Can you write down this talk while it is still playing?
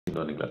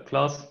Machine Learning Lab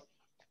class.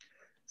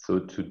 So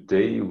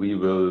today we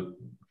will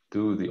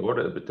do the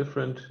order a bit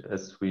different.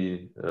 As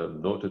we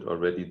noted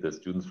already, the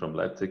students from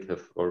Leipzig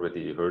have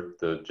already heard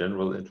the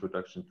general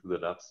introduction to the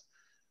labs.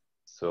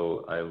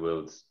 So I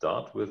will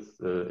start with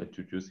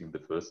introducing the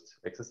first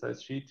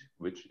exercise sheet,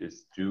 which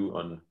is due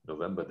on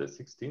November the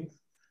 16th,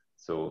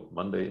 so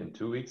Monday in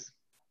 2 weeks.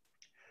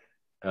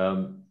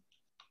 After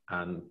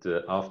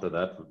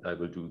that, I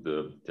will do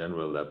the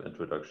general lab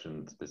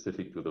introduction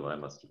specific to the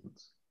Weimar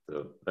students.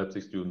 The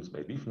Leipzig students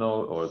may leave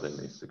now or they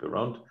may stick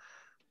around,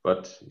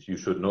 but you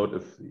should note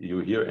if you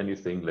hear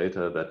anything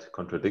later that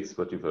contradicts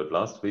what you've heard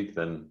last week,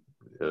 then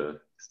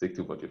stick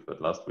to what you've heard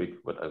last week.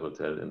 What I will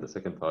tell in the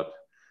second part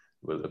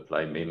will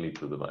apply mainly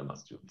to the Weimar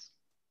students.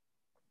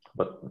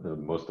 But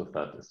most of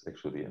that is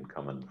actually in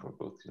common for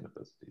both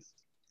universities.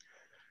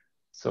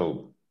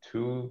 So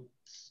to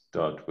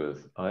start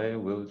with, I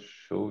will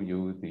show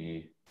you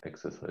the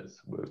exercise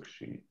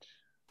worksheet.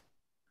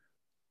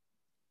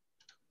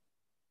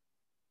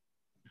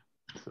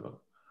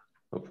 So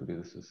hopefully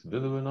this is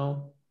visible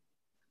now.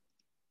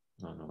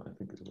 No, I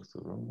think it was the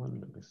wrong one.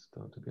 Let me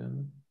start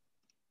again.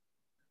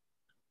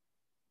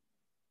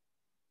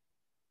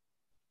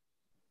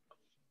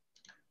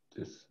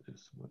 This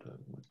is what I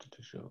wanted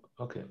to show.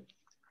 Okay.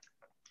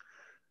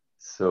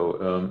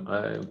 So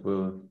I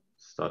will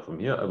start from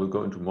here. I will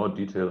go into more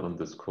detail on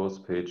this course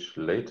page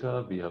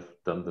later. We have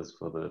done this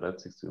for the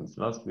Leipzig students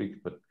last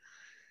week, but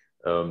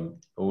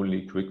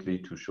only quickly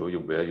to show you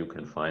where you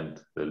can find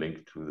the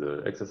link to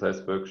the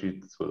exercise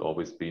worksheet. This will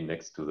always be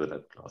next to the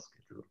lab class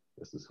schedule.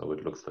 This is how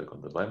it looks like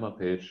on the Weimar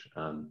page,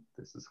 and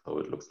this is how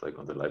it looks like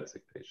on the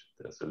Leipzig page.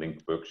 There's a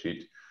linked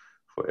worksheet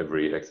for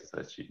every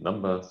exercise sheet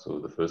number. So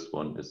the first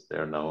one is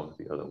there now.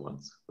 The other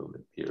ones will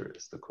appear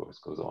as the course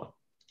goes on.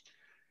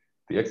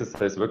 The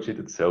exercise worksheet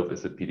itself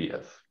is a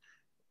PDF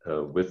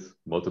with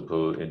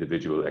multiple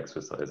individual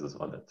exercises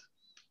on it.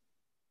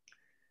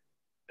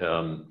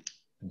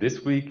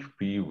 This week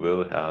we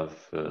will have,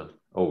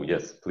 oh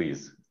yes,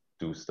 please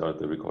do start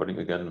the recording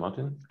again,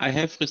 Martin. I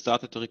have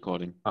restarted the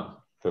recording.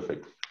 Ah,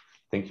 perfect.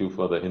 Thank you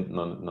for the hint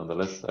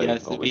nonetheless.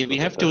 Yes, we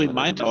have to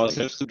remind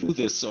ourselves to do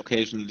this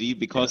occasionally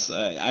because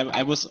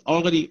I was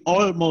already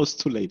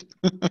almost too late.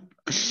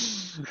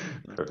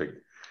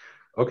 Perfect.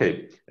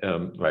 Okay,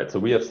 right. So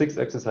we have 6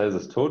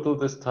 exercises total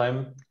this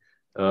time.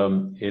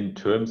 In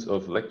terms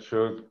of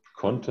lecture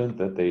content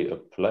that they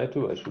apply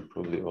to, I should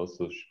probably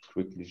also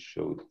quickly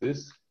show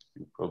this.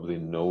 You probably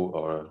know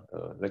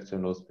our lecture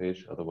notes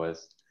page.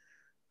 Otherwise,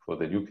 for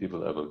the new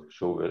people, I will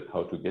show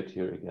how to get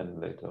here again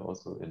later,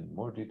 also in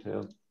more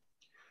detail.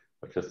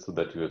 But just so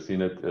that you have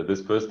seen it,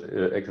 this first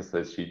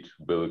exercise sheet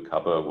will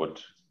cover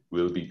what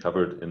will be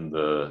covered in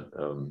the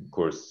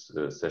course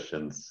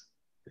sessions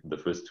in the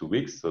first 2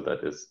 weeks. So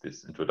that is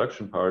this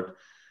introduction part,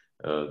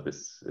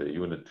 this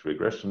unit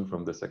regression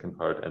from the second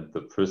part, and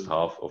the first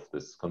half of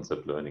this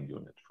concept learning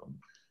unit from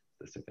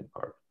the second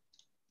part.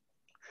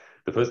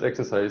 The first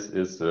exercise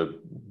is a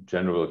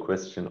general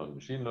question on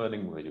machine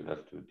learning, where you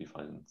have to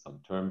define some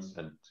terms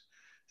and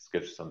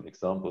sketch some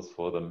examples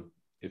for them.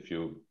 If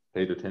you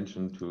paid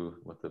attention to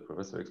what the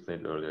professor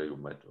explained earlier, you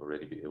might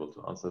already be able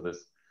to answer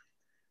this.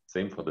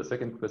 Same for the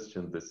second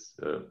question. This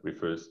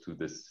refers to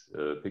this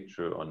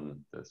picture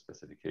on the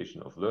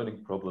specification of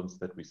learning problems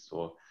that we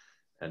saw.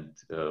 And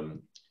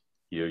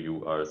here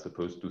you are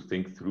supposed to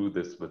think through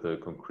this with a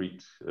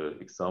concrete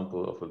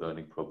example of a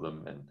learning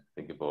problem and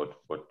think about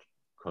what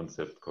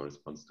concept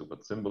corresponds to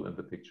what symbol in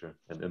the picture.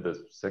 And in the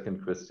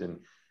second question,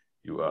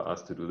 you are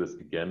asked to do this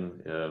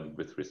again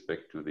with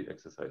respect to the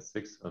exercise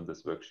 6 on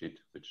this worksheet,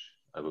 which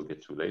I will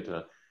get to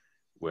later,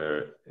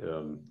 where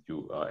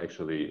you are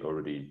actually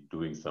already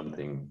doing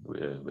something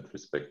with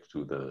respect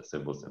to the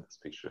symbols in this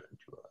picture. And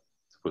you are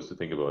supposed to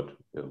think about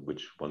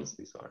which ones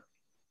these are.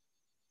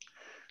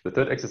 The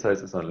third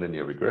exercise is on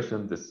linear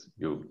regression. This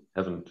you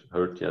haven't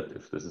heard yet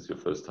if this is your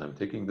first time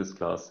taking this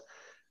class.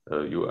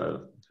 You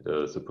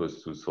are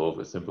supposed to solve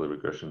a simple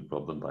regression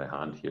problem by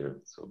hand here.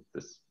 So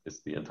this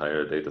is the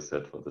entire data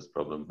set for this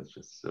problem, which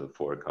is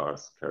 4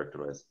 cars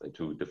characterized by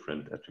 2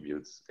 different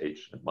attributes,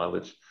 age and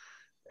mileage,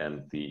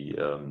 and the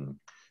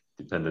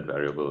dependent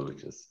variable,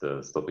 which is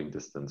the stopping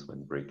distance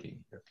when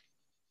braking here.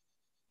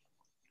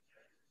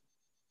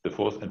 The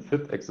fourth and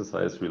fifth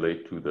exercise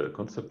relate to the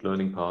concept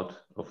learning part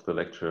of the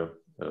lecture.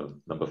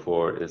 Number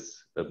 4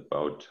 is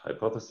about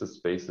hypothesis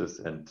spaces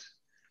and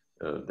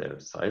their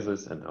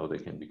sizes and how they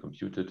can be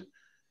computed.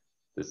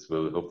 This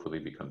will hopefully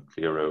become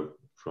clearer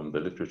from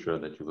the literature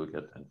that you will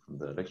get and from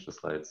the lecture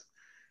slides.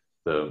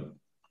 The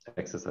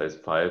exercise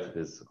 5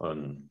 is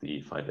on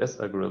the FIND-S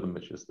algorithm,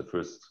 which is the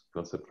first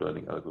concept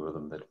learning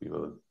algorithm that we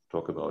will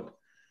talk about.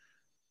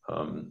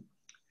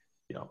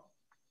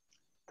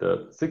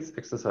 The 6th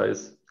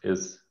exercise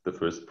is the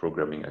first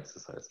programming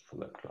exercise for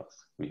that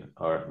class. We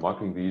are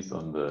marking these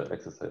on the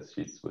exercise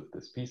sheets with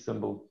this P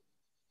symbol.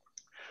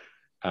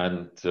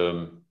 And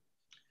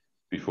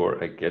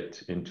before I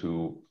get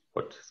into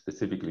what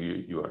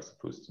specifically you are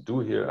supposed to do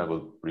here, I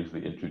will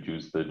briefly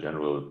introduce the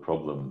general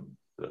problem,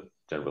 the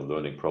general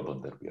learning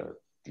problem that we are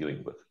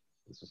dealing with.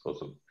 This is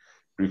also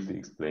briefly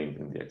explained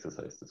in the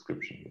exercise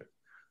description here.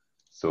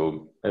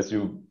 So as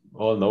you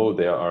all know,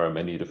 there are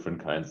many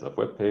different kinds of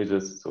web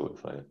pages. So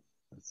if I,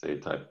 let's say,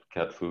 type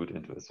cat food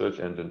into a search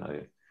engine,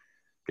 I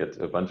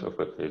get a bunch of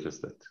web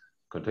pages that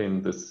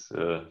contain this,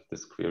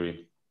 this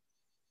query.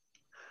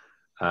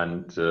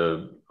 And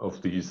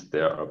of these,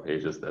 there are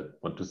pages that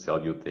want to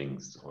sell you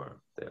things,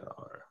 or there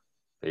are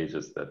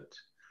pages that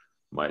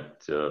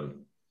might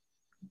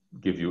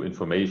give you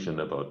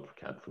information about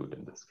cat food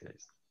in this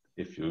case.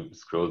 If you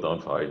scroll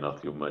down far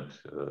enough, you might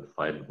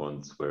find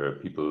ones where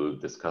people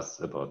discuss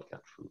about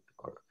cat food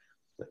or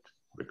that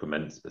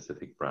recommend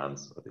specific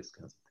brands or these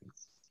kinds of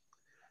things.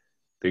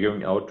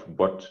 Figuring out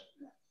what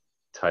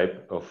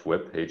type of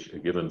web page a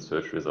given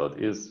search result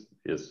is,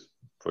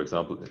 for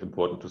example,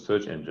 important to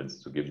search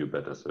engines to give you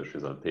better search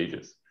result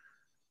pages.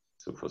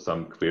 So for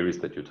some queries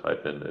that you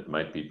type in, it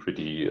might be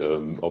pretty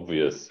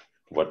obvious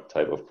what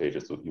type of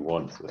pages would you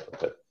want. So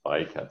if I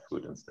buy cat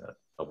food instead,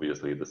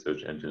 obviously the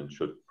search engine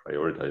should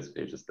prioritize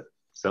pages that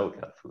sell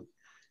cat food.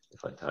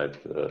 If I type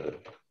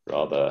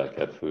rather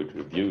cat food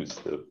reviews,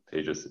 the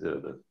pages,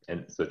 the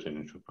search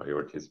engine should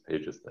prioritize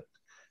pages that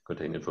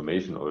contain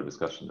information or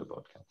discussion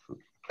about cat food.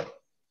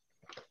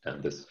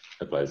 And this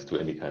applies to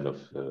any kind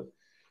of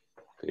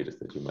pages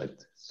that you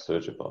might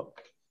search about.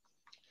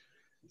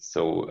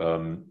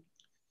 So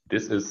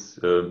this is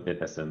in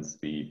essence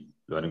the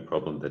learning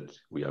problem that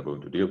we are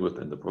going to deal with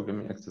in the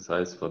programming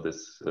exercise for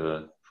this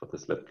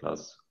lab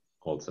class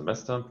all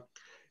semester.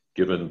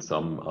 Given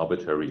some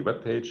arbitrary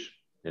web page,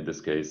 in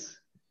this case,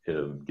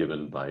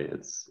 given by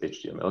its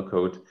HTML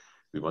code,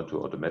 we want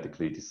to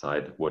automatically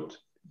decide what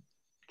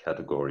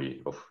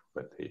category of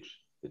web page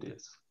it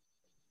is.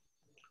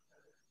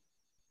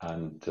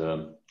 And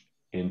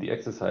in the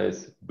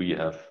exercise, we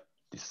have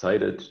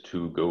decided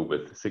to go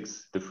with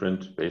 6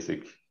 different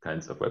basic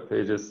kinds of web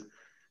pages.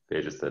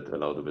 Pages that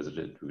allow the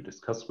visitor to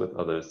discuss with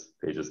others,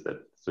 pages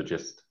that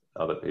suggest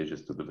other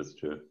pages to the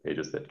visitor,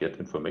 pages that get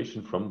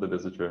information from the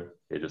visitor,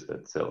 pages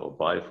that sell or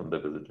buy from the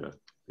visitor,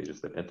 pages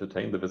that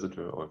entertain the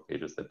visitor, or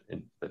pages that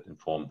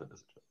inform the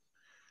visitor.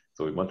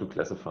 So we want to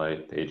classify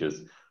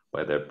pages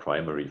by their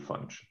primary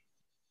function.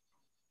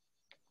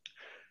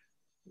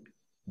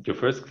 Your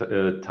first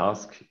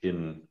task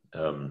in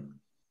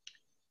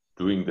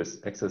doing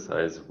this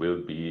exercise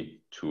will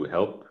be to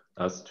help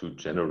us to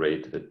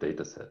generate a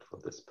data set for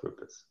this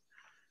purpose.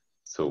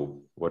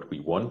 So what we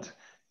want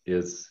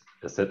is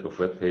a set of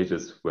web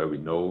pages where we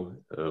know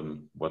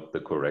what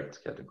the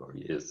correct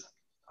category is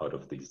out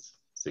of these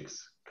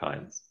 6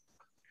 kinds.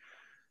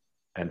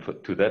 And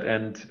to that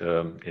end,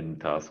 in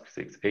task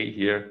 6a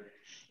here,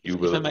 you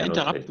will If I may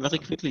interrupt very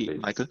quickly,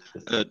 Michael,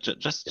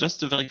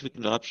 just a very quick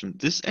interruption.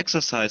 This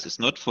exercise is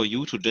not for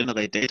you to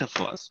generate data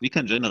for us. We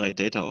can generate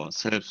data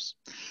ourselves.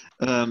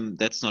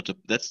 That's not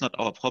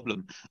our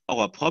problem.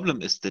 Our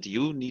problem is that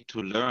you need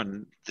to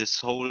learn this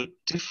whole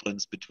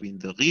difference between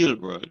the real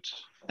world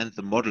and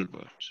the model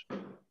world.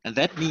 And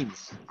that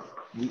means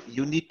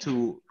you need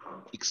to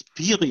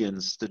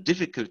experience the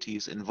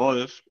difficulties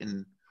involved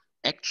in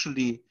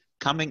actually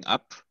coming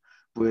up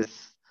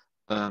with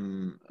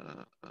the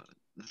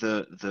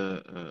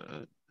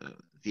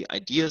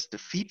ideas, the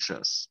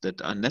features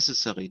that are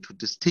necessary to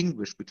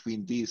distinguish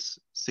between these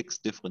 6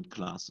 different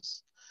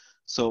classes.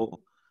 So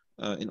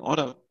in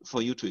order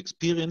for you to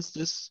experience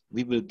this,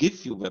 we will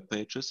give you web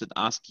pages and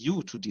ask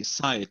you to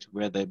decide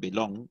where they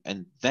belong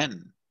and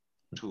then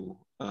to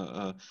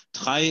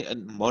try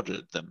and model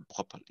them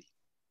properly.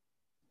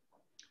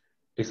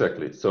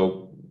 Exactly.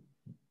 So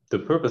the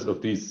purpose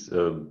of these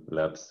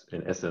labs,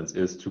 in essence,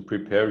 is to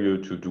prepare you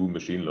to do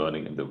machine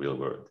learning in the real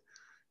world.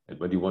 And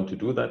when you want to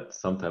do that,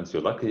 sometimes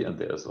you're lucky and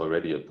there's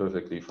already a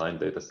perfectly fine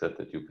data set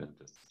that you can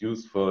just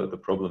use for the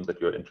problem that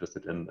you're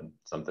interested in. And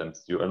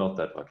sometimes you are not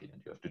that lucky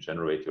and you have to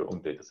generate your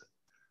own data set.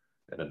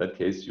 And in that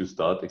case, you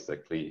start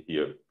exactly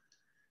here.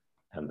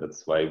 And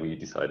that's why we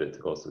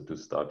decided also to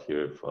start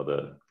here for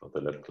the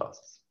lab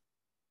classes.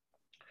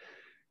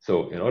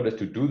 So in order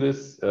to do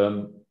this,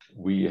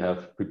 we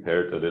have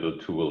prepared a little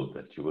tool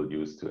that you will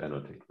use to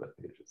annotate web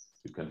pages.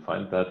 You can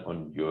find that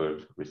on your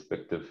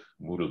respective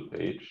Moodle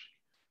page.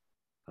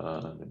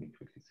 Let me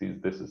quickly see.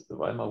 This is the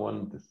Weimar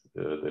one.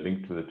 The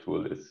link to the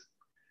tool is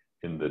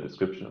in the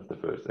description of the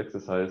first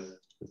exercise.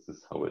 This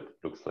is how it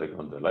looks like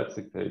on the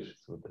Leipzig page.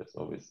 So there's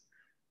always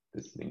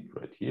this link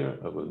right here.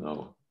 I will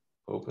now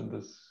open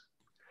this.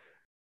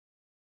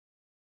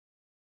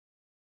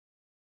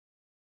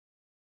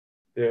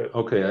 Yeah,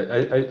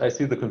 okay, I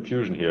see the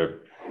confusion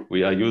here.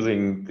 We are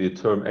using the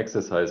term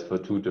exercise for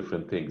 2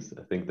 different things.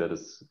 I think that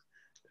is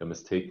a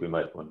mistake we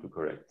might want to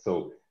correct.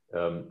 So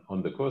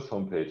on the course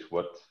homepage,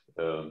 what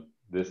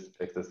this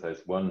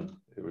exercise 1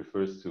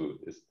 refers to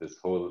is this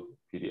whole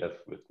PDF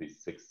with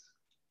these 6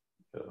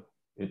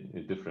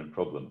 in different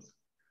problems.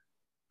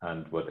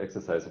 And what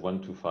exercise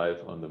 1 to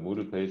 5 on the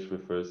Moodle page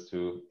refers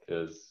to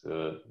is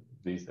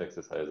these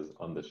exercises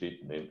on the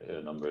sheet named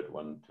numbered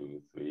 1,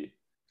 2, 3,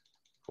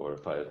 4,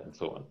 5, and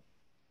so on.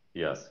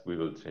 Yes, we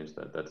will change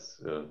that.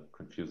 That's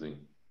confusing.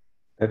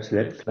 Perhaps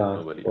lab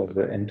class for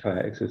the entire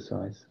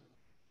exercise.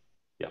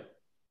 Yeah.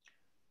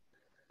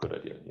 Good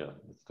idea. Yeah,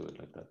 let's do it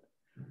like that.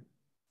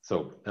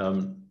 So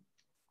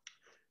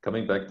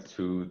coming back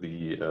to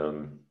the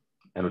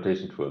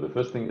annotation tool, the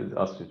first thing it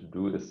asks you to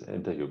do is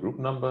enter your group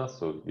number.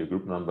 So your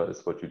group number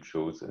is what you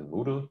chose in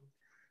Moodle.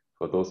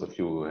 For those of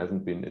you who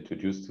haven't been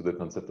introduced to the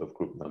concept of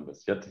group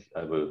numbers yet,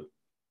 I will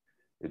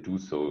do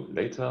so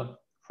later.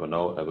 For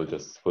now, I will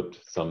just put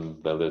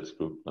some valid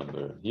group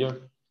number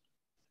here.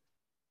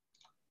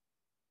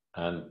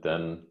 And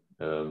then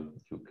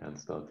you can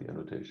start the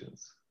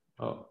annotations.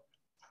 Oh,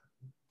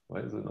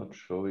 why is it not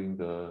showing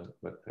the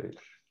web page?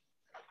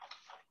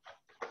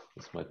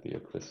 This might be a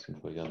question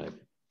for Yannick.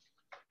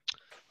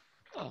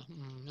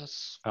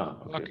 That's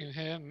okay. working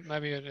here.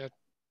 Maybe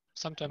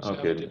sometimes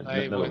okay, you have a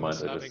delay when mind.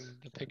 starting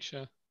the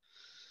picture.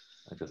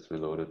 I just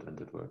reloaded and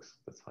it works.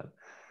 That's fine.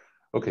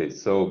 Okay,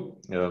 so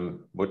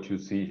what you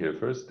see here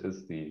first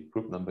is the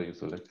group number you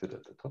selected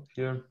at the top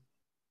here.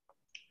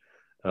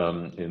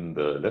 In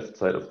the left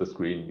side of the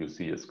screen, you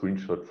see a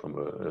screenshot from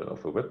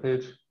of a web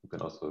page. You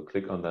can also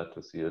click on that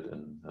to see it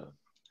in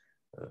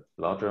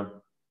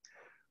larger.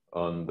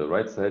 On the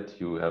right side,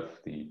 you have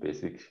the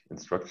basic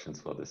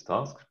instructions for this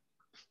task,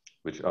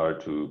 which are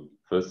to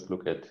first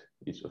look at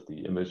each of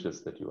the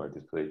images that you are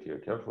displayed here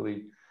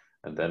carefully,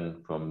 and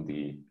then from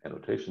the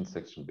annotation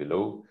section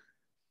below,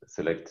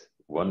 select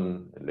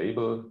one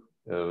label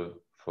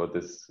for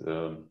this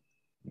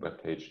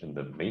web page in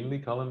the mainly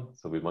column.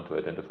 So we want to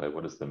identify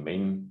what is the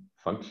main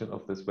function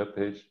of this web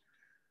page.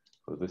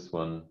 For this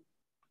one,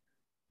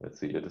 let's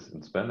see, it is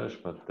in Spanish,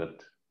 but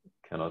that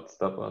cannot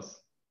stop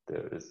us.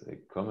 There is a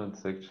comment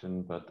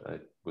section, but I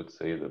would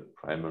say the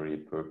primary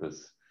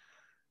purpose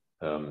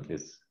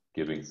is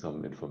giving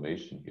some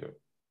information here.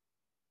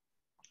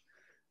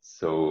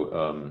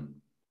 So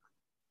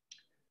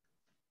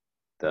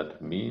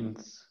that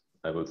means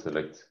I will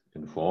select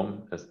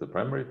inform as the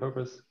primary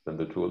purpose. Then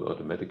the tool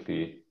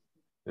automatically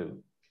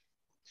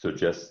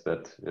suggests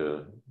that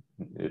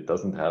it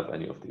doesn't have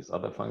any of these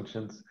other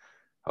functions.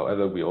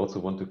 However, we also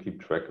want to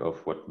keep track of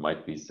what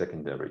might be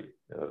secondary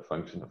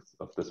function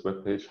of this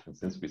web page. And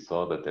since we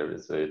saw that there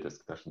is a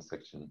discussion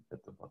section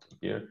at the bottom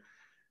here,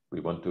 we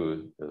want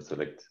to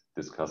select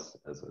discuss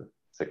as a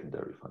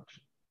secondary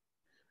function.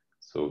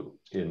 So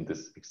in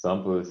this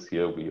examples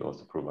here, we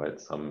also provide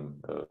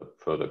some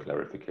further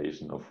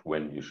clarification of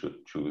when you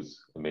should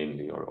choose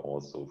mainly or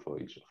also for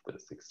each of the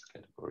 6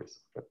 categories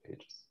of web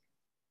pages.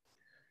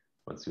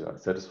 Once you are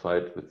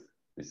satisfied with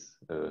this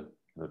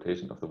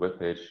notation of the web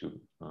page,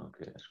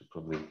 okay, I should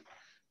probably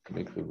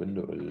make the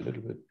window a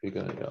little bit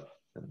bigger. Yeah,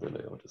 and the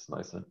layout is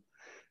nicer.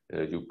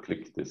 You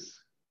click this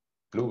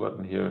blue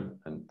button here,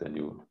 and then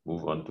you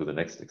move on to the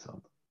next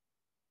example.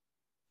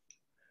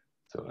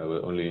 So I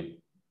will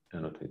only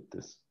annotate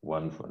this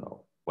one for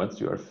now. Once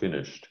you are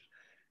finished,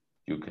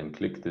 you can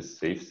click this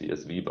Save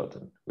CSV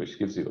button, which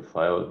gives you a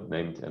file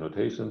named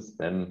annotations,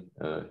 then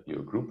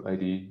your group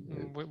ID.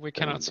 We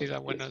cannot see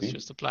that window, it's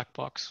just a black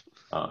box.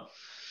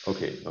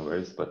 Okay, no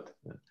worries, but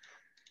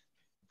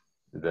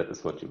that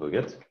is what you will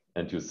get.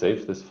 And you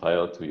save this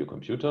file to your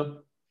computer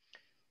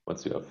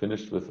once you are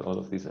finished with all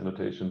of these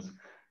annotations.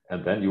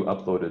 And then you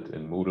upload it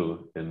in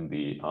Moodle in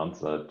the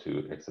answer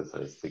to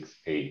exercise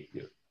 6A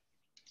here.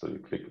 So you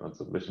click on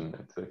submission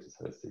to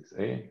exercise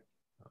 6A.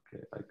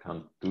 Okay, I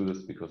can't do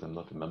this because I'm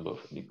not a member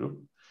of any group.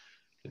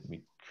 Let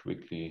me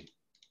quickly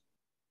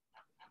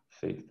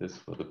fake this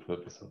for the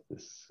purpose of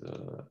this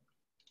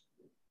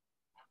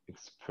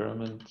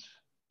experiment.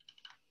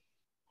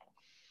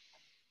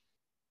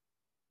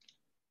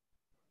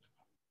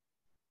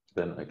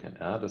 Then I can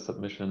add a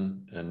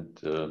submission and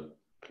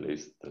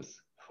place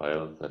this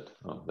file that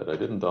I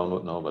didn't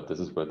download now, but this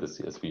is where the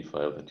CSV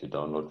file that you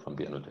download from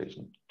the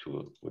annotation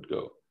tool would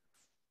go.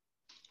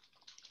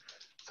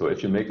 So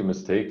if you make a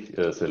mistake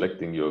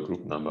selecting your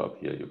group number up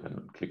here, you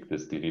can click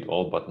this delete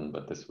all button,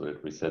 but this will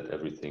reset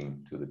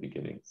everything to the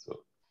beginning. So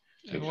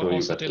it will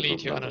also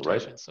delete your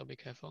annotations, right? So be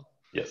careful.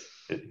 Yes,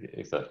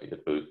 exactly.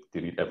 It will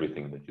delete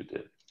everything that you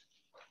did.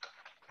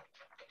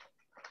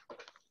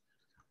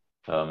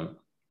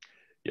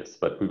 Yes,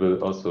 but we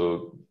will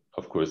also,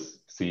 of course,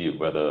 see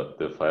whether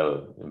the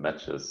file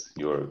matches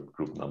your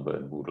group number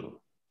in Moodle.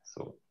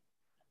 So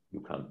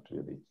you can't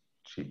really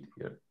cheat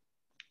here.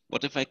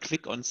 What if I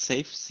click on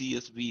Save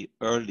CSV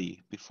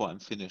early before I'm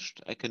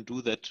finished? I can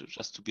do that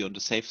just to be on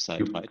the safe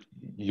side, right?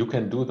 You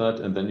can do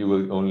that, and then you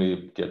will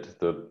only get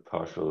the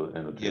partial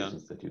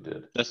annotations that you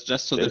did.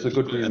 Just so there's a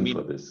good reason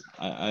for this.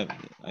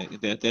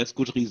 There's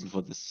good reason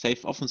for this.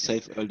 Often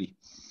save early.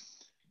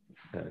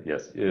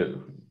 Yes.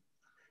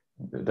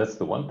 That's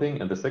the one thing.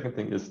 And the second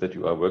thing is that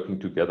you are working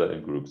together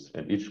in groups,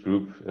 and each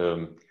group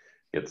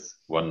gets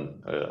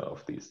one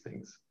of these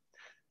things.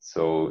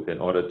 So in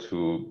order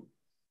to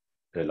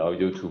allow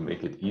you to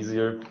make it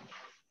easier,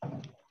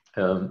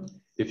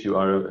 if you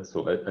are,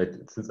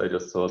 since I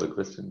just saw the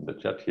question in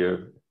the chat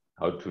here,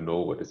 how to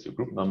know what is your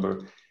group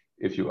number.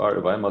 If you are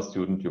a Weimar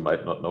student, you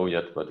might not know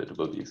yet, but it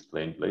will be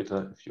explained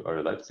later. If you are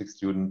a Leipzig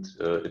student,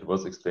 it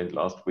was explained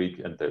last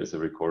week, and there is a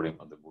recording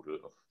on the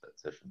Moodle of that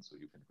session, so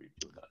you can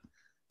review that.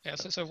 Yeah,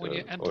 so when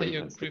you enter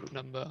your group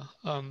number,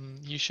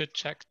 you should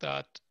check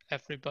that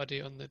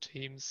everybody on the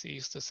team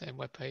sees the same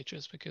web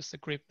pages, because the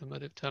group number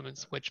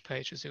determines which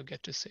pages you'll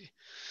get to see.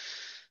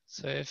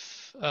 So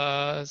if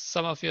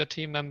some of your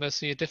team members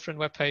see different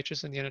web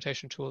pages in the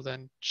annotation tool,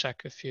 then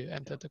check if you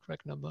entered the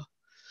correct number.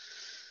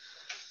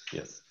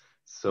 Yes.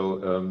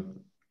 So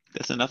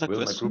there's another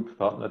will question. my group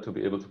partner to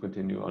be able to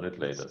continue on it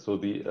later? So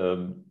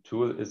the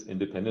tool is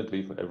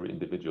independently for every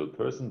individual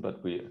person,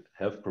 but we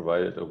have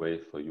provided a way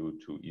for you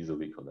to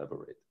easily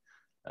collaborate.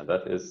 And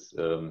that is,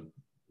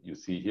 you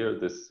see here,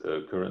 this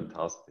current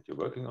task that you're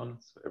working on.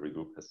 So every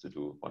group has to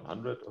do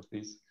 100 of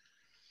these.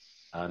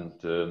 And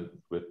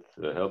with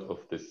the help of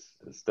this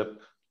step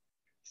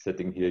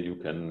setting here, you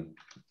can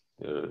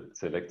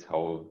select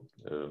how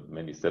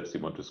many steps you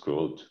want to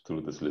scroll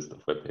through this list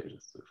of web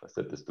pages. So if I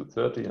set this to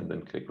 30 and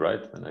then click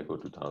right, then I go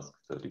to task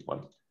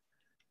 31.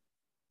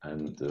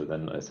 And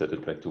then I set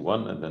it back to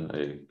 1, and then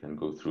I can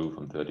go through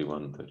from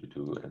 31,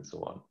 32, and so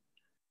on.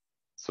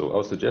 So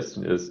our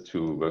suggestion is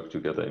to work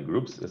together in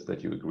groups, is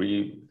that you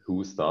agree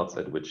who starts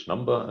at which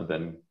number, and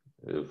then,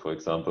 for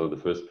example, the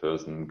first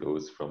person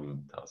goes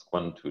from task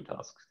 1 to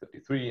task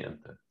 33, and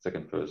the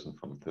second person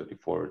from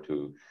 34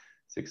 to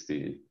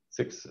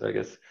 66, I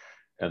guess,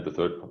 and the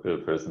third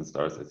person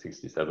starts at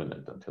 67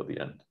 and until the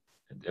end.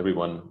 And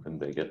everyone, when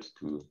they get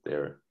to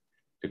their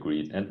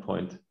agreed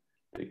endpoint,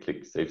 they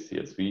click Save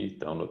CSV,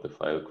 download the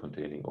file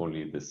containing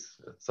only this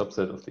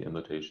subset of the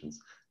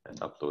annotations, and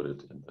upload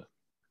it in the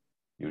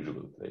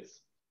usual place.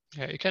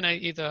 Yeah, you can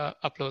either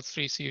upload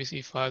 3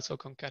 CSV files or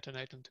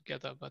concatenate them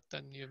together, but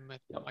then you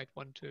might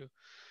want to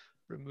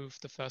remove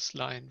the first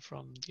line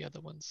from the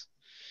other ones.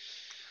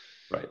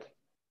 Right.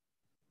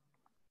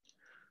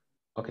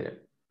 Okay.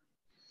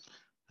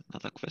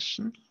 Another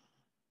question.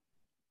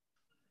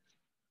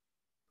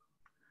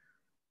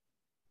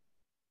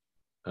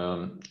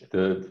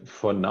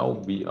 For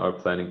now, we are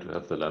planning to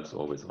have the labs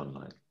always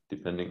online.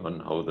 Depending on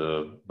how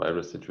the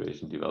virus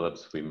situation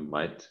develops, we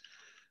might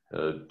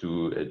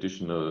do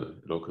additional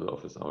local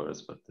office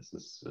hours, but this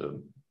is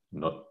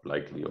not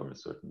likely or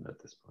certain at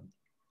this point.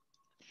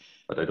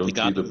 But I don't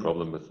see the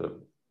problem with the...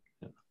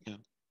 Yeah,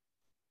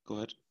 go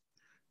ahead.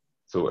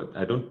 So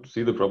I don't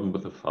see the problem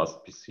with the fast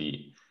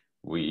PC.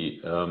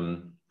 We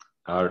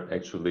are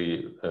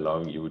actually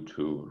allowing you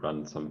to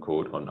run some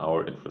code on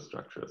our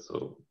infrastructure.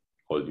 So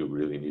all you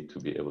really need to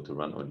be able to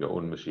run on your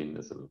own machine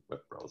is a web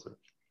browser.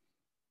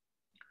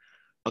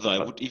 Although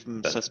I would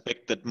even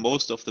suspect that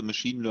most of the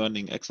machine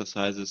learning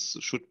exercises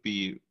should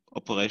be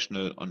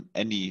operational on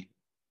any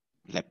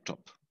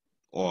laptop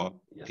or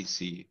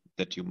PC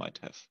that you might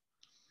have.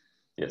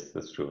 Yes,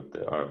 that's true.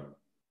 There are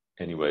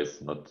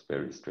anyways not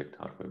very strict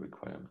hardware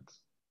requirements.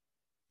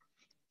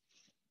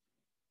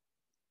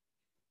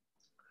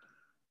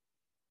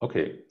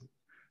 Okay,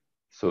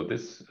 so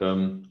this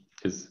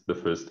is the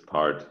first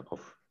part of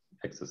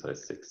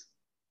exercise 6.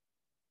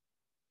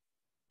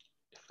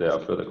 If there are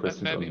further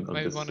questions maybe on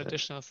this, one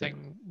additional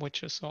thing,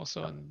 which is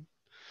also in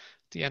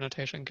the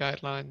annotation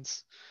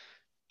guidelines,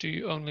 do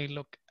you only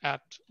look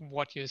at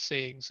what you're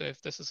seeing? So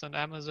if this is an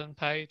Amazon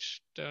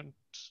page, don't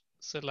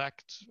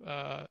select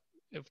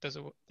if there's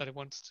that it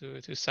wants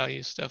to sell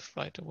you stuff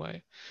right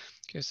away.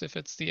 Because if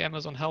it's the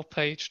Amazon help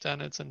page,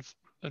 then it's an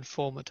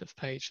informative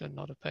page and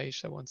not a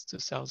page that wants to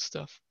sell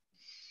stuff.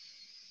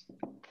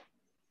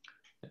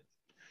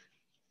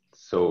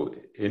 So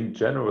in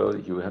general,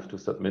 you have to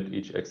submit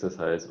each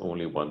exercise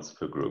only once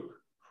per group.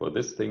 For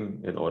this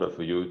thing, in order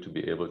for you to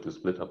be able to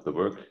split up the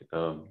work,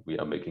 we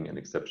are making an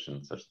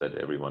exception such that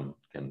everyone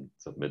can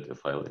submit a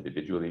file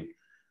individually,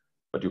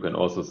 but you can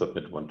also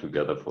submit one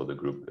together for the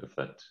group if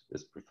that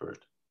is preferred.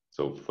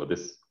 So for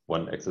this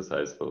one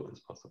exercise, both is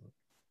possible.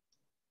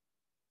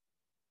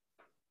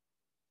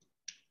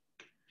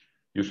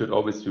 You should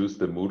always use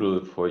the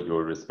Moodle for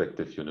your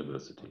respective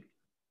university.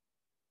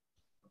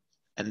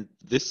 And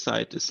this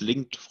site is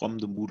linked from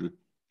the Moodle.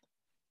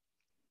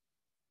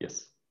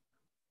 Yes.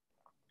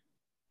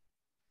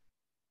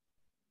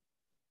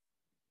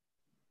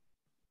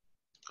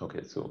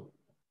 Okay, so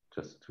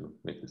just to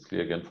make this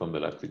clear again, from the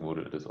Leipzig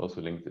Moodle, it is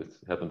also linked. It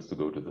happens to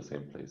go to the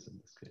same place in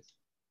this case.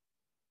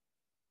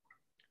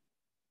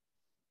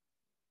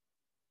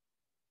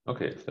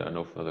 Okay, if there are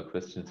no further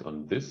questions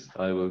on this,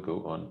 I will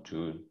go on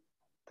to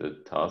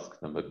the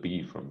task number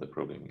B from the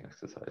programming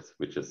exercise,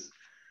 which is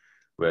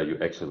where you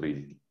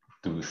actually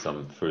do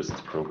some first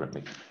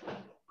programming.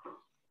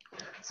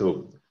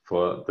 So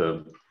for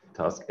the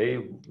task A,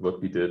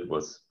 what we did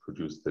was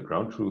produce the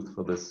ground truth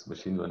for this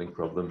machine learning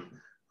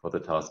problem. For the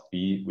task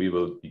B, we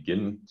will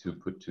begin to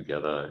put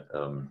together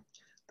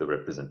the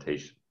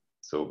representation.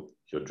 So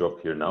your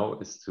job here now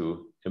is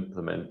to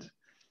implement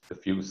a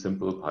few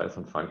simple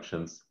Python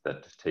functions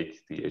that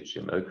take the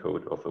HTML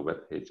code of a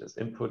web page as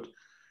input,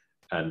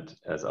 and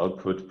as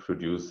output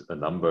produce a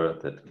number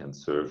that can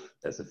serve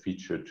as a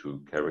feature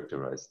to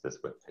characterize this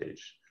web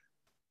page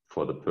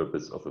for the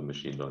purpose of a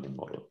machine learning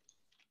model.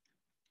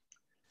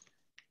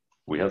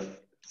 We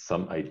have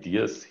some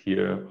ideas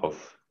here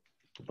of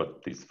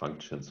what these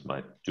functions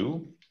might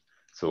do.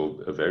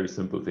 So a very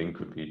simple thing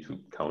could be to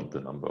count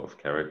the number of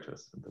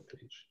characters in the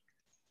page.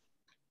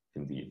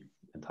 In the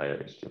entire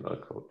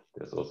HTML code.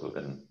 There's also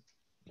an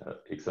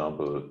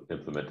example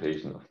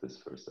implementation of this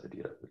first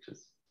idea, which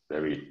is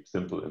very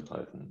simple in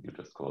Python. You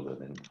just call the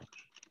len function.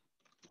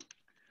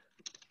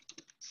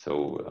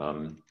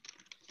 So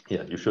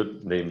yeah, you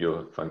should name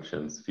your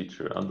functions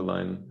feature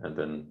underline and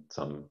then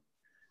some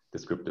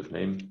descriptive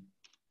name.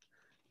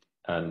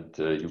 And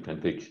you can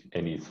pick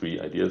any 3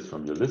 ideas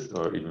from your list,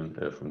 or even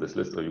from this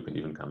list, or you can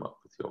even come up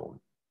with your own.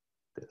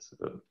 There's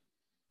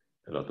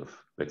a lot of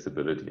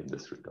flexibility in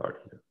this regard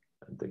here,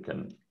 and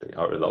they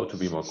are allowed to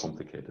be more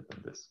complicated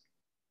than this.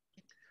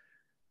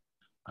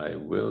 I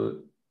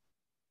will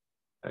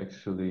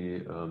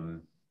actually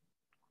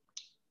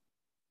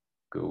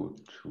go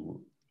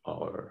to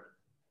our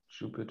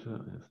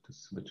Jupyter. I have to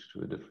switch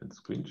to a different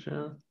screen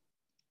share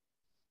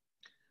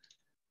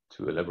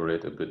to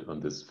elaborate a bit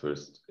on this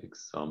first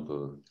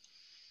example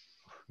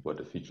of what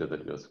a feature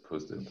that you are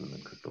supposed to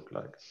implement could look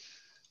like.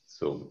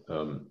 So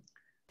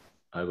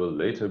I will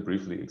later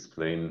briefly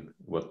explain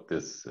what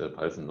this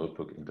Python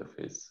notebook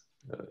interface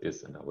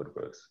is and how it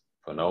works.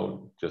 For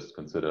now, just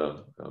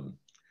consider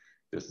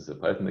this is a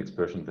Python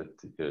expression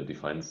that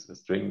defines a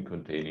string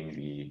containing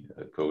the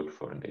code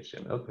for an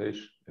HTML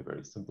page, a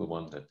very simple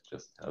one that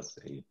just has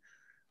a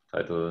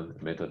title,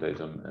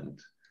 metadatum,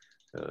 and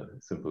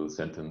simple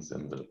sentence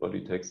in the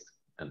body text,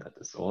 and that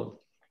is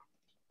all.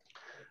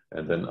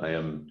 And then I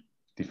am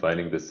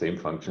defining the same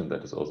function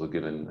that is also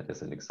given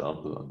as an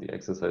example on the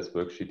exercise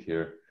worksheet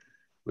here,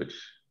 which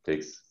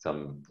takes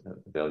some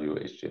value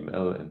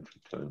HTML and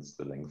returns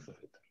the length of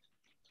it.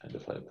 And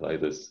if I apply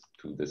this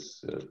to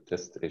this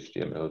test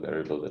HTML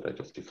variable that I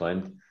just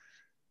defined,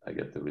 I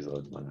get the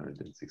result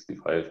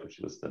 165, which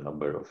is the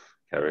number of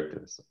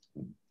characters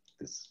in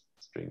this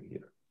string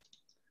here.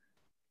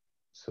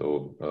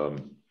 So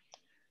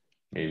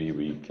maybe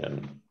we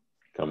can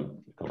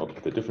come up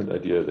with a different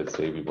idea. Let's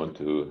say we want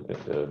to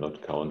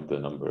not count the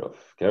number of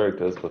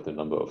characters, but the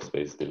number of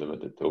space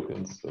delimited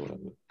tokens. So I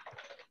will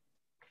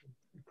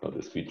call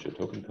this feature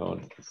token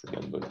count. This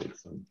again will take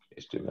some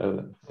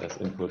HTML as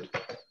input.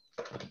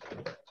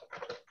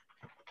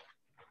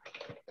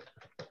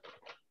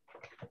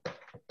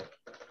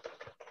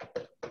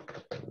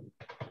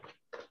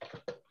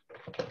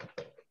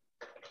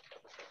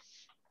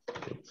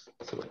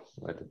 So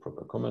write a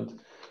proper comment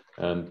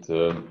and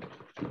to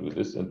do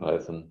this in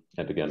Python.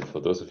 And again, for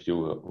those of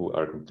you who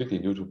are completely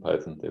new to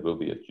Python, there will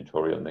be a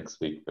tutorial next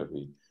week where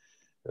we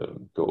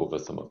go over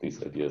some of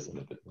these ideas in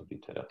a bit more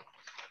detail.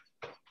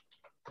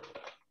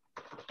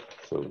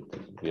 So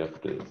we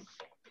have the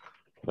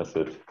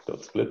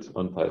method.split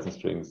on Python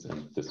strings,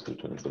 and this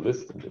returns a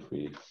list. And if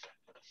we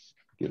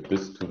give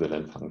this to the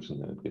len function,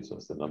 then it gives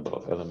us the number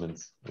of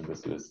elements in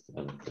this list.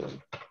 And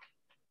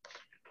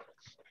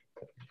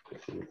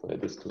if we apply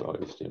this to our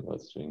HTML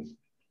string,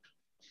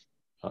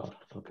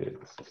 okay,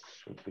 this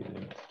should be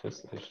named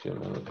test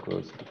HTML, of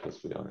course,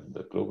 because we are in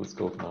the global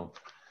scope now.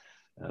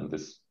 And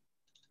this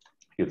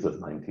gives us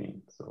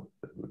 19. So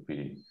that would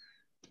be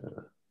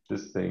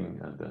this thing,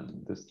 and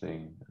then this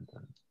thing, and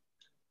then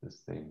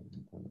this thing,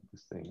 and then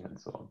this thing, and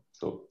so on.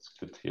 So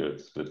split here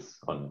splits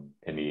on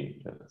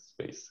any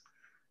space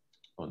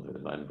on the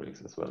line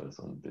breaks as well as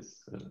on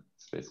this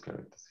space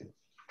characters here.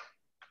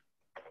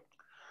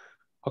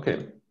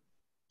 Okay.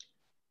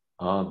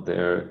 Are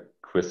there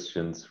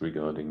questions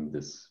regarding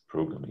this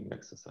programming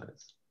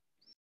exercise?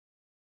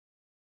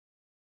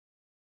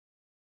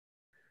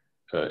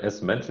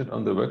 As mentioned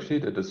on the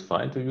worksheet, it is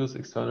fine to use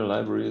external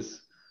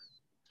libraries.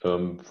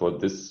 For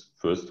this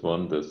first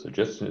one, the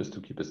suggestion is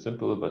to keep it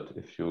simple, but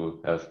if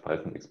you have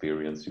Python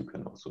experience, you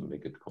can also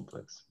make it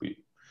complex.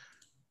 We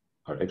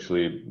are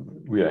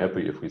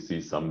happy if we see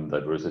some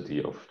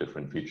diversity of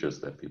different features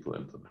that people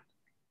implement.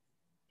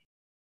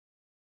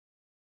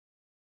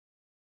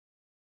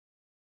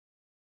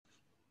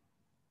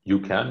 You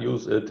can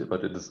use it,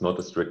 but it is not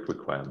a strict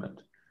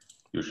requirement.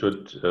 You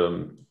should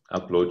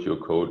upload your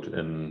code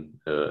in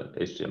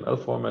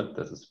HTML format.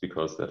 This is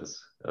because that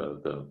is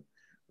the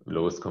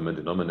lowest common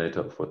denominator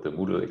of what the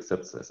Moodle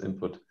accepts as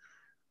input.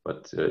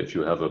 But if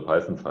you have a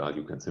Python file,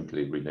 you can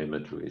simply rename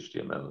it to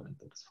HTML, and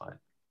that is fine.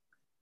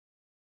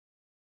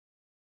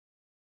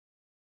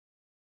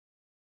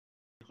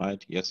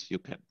 Right, yes, you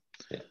can.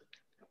 Yeah.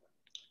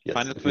 Yes,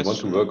 Final if question. you want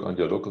to work on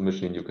your local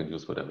machine, you can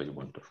use whatever you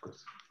want, of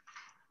course.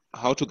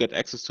 How to get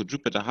access to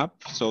Jupyter Hub.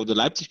 So the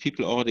Leipzig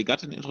people already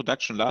got an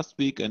introduction last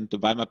week, and the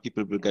Weimar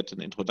people will get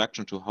an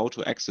introduction to how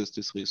to access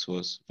this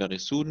resource very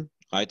soon,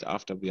 right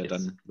after we are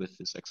done with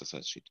this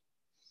exercise sheet.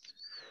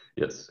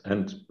 Yes,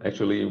 and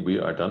actually we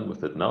are done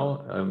with it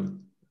now.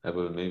 I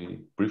will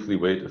maybe briefly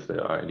wait if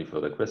there are any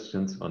further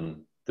questions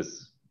on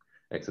this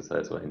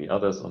exercise or any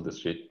others on this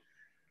sheet.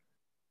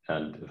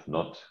 And if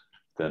not,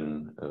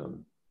 then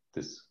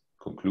this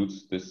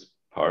concludes this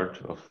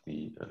part of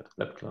the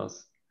lab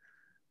class.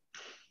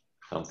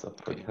 Thumbs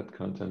up for that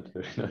content,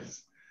 very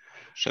nice.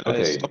 Shall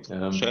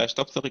I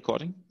stop the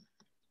recording?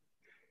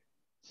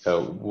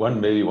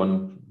 One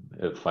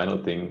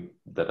final thing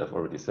that I've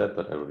already said,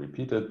 but I will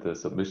repeat it. The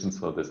submissions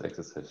for this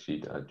exercise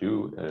sheet are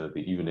due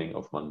the evening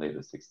of Monday, the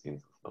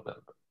 16th of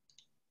November.